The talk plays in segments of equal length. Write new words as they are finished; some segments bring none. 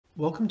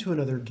Welcome to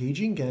another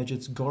Gauging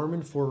Gadgets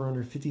Garmin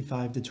Forerunner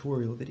 55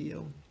 tutorial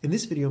video. In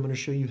this video, I'm going to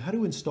show you how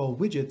to install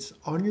widgets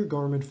on your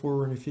Garmin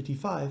Forerunner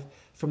 55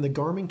 from the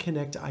Garmin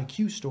Connect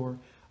IQ store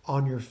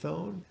on your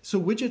phone.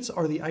 So widgets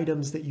are the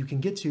items that you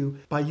can get to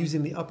by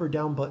using the up or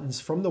down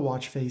buttons from the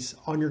watch face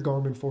on your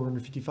Garmin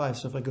Forerunner 55.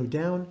 So if I go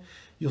down,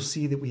 you'll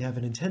see that we have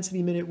an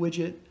intensity minute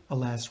widget, a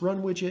last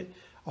run widget,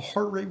 a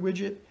heart rate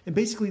widget, and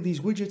basically these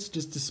widgets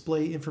just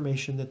display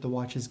information that the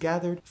watch has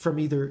gathered from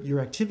either your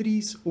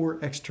activities or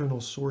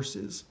external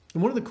sources.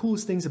 And one of the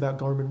coolest things about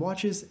Garmin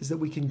watches is that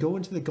we can go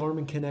into the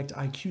Garmin Connect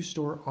IQ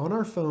store on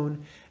our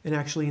phone and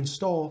actually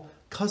install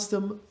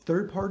custom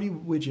third-party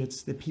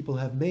widgets that people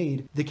have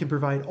made that can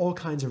provide all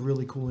kinds of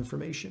really cool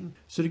information.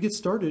 So to get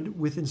started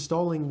with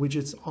installing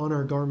widgets on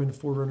our Garmin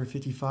Forerunner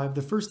 55,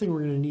 the first thing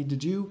we're going to need to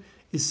do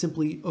is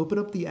simply open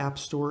up the App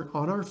Store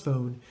on our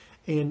phone,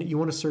 and you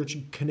want to search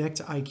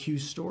Connect IQ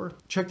Store.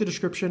 Check the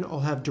description.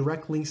 I'll have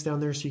direct links down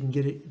there so you can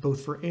get it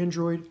both for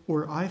Android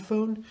or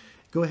iPhone.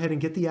 Go ahead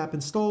and get the app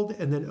installed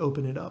and then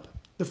open it up.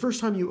 The first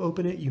time you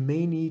open it, you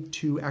may need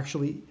to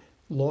actually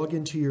log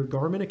into your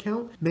Garmin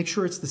account. Make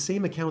sure it's the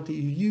same account that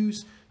you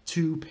use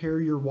to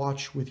pair your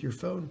watch with your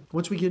phone.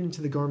 Once we get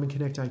into the Garmin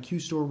Connect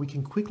IQ Store, we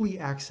can quickly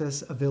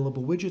access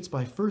available widgets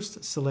by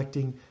first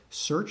selecting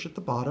Search at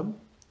the bottom.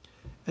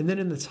 And then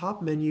in the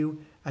top menu,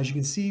 as you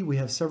can see, we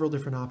have several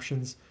different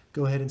options.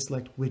 Go ahead and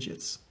select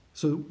Widgets.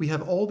 So we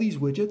have all these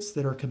widgets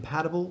that are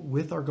compatible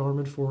with our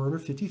Garmin Forerunner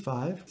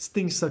 55. It's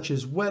things such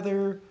as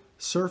weather,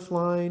 surf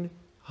line,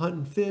 hunt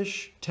and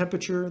fish,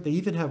 temperature. They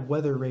even have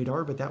weather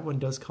radar, but that one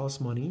does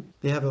cost money.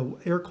 They have an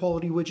air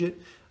quality widget.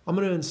 I'm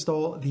going to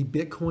install the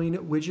Bitcoin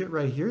widget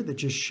right here that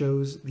just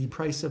shows the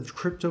price of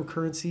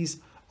cryptocurrencies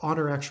on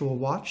our actual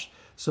watch.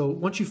 So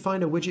once you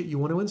find a widget you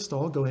want to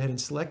install, go ahead and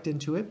select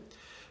into it.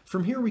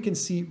 From here, we can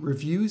see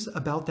reviews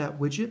about that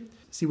widget,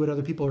 see what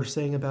other people are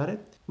saying about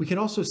it. We can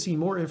also see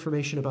more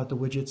information about the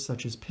widgets,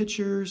 such as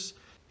pictures,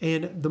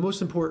 and the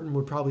most important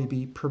would probably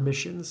be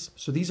permissions.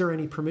 So these are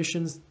any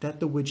permissions that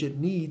the widget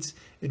needs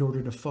in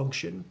order to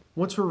function.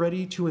 Once we're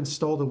ready to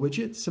install the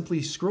widget,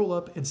 simply scroll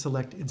up and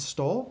select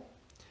Install,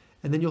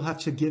 and then you'll have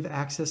to give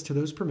access to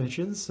those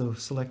permissions, so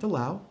select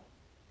Allow.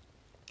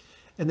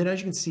 And then as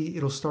you can see,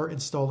 it'll start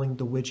installing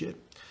the widget.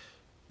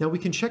 Now we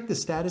can check the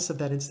status of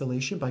that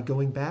installation by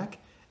going back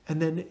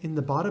and then in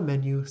the bottom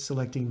menu,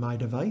 selecting My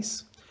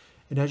Device.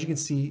 And as you can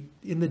see,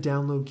 in the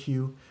download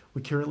queue,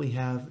 we currently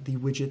have the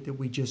widget that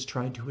we just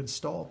tried to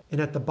install. And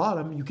at the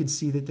bottom, you can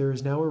see that there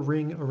is now a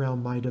ring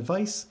around My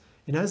Device.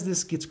 And as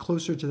this gets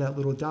closer to that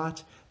little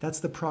dot, that's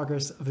the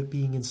progress of it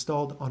being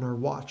installed on our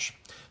watch.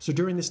 So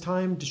during this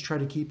time, just try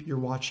to keep your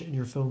watch and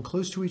your phone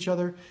close to each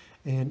other,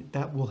 and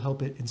that will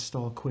help it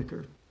install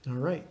quicker. All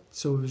right,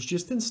 so it was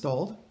just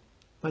installed.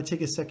 Might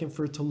take a second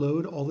for it to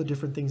load all the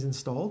different things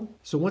installed.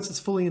 So once it's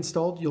fully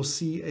installed, you'll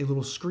see a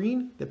little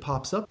screen that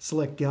pops up.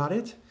 Select Got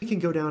It. We can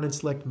go down and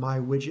select My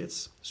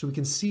Widgets. So we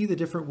can see the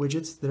different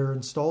widgets that are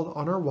installed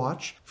on our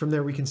watch. From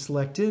there, we can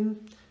select in,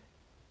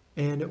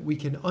 and we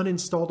can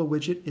uninstall the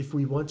widget if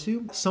we want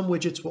to. Some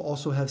widgets will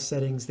also have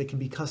settings that can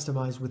be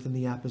customized within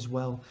the app as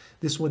well.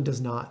 This one does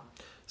not.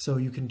 So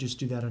you can just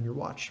do that on your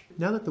watch.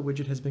 Now that the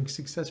widget has been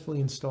successfully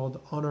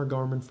installed on our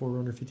Garmin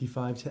Forerunner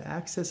 55, to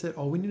access it,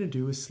 all we need to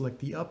do is select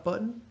the up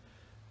button,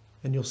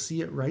 and you'll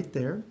see it right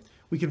there.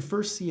 We can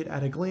first see it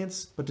at a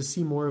glance, but to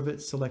see more of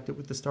it, select it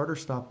with the start or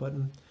stop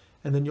button,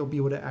 and then you'll be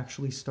able to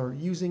actually start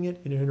using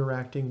it and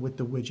interacting with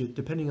the widget,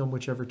 depending on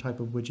whichever type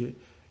of widget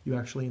you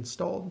actually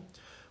installed.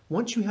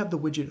 Once you have the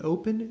widget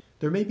open,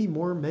 there may be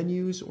more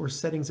menus or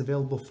settings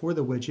available for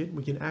the widget.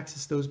 We can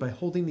access those by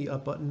holding the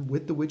up button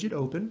with the widget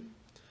open.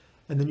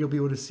 And then you'll be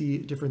able to see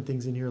different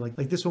things in here. Like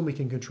this one, we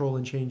can control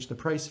and change the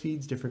price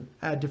feeds,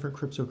 add different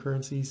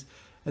cryptocurrencies,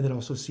 and then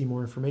also see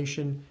more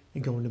information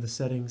and go into the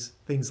settings,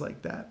 things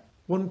like that.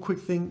 One quick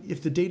thing,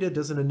 if the data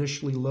doesn't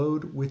initially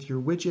load with your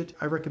widget,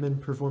 I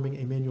recommend performing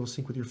a manual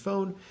sync with your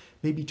phone,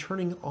 maybe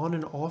turning on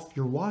and off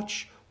your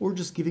watch, or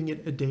just giving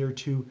it a day or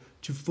two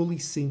to fully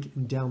sync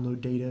and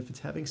download data if it's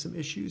having some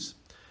issues.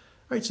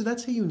 All right, so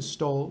that's how you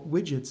install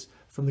widgets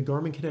from the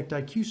Garmin Connect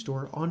IQ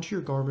store onto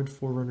your Garmin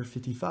Forerunner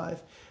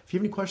 55. If you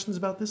have any questions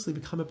about this, leave a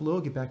comment below.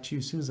 I'll get back to you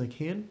as soon as I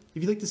can.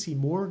 If you'd like to see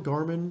more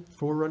Garmin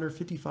Forerunner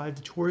 55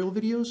 tutorial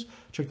videos,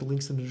 check the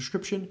links in the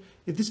description.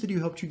 If this video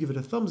helped you, give it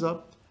a thumbs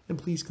up, and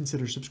please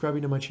consider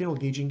subscribing to my channel,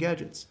 Gauging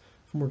Gadgets,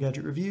 for more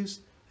gadget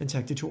reviews and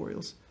tech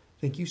tutorials.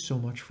 Thank you so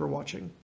much for watching.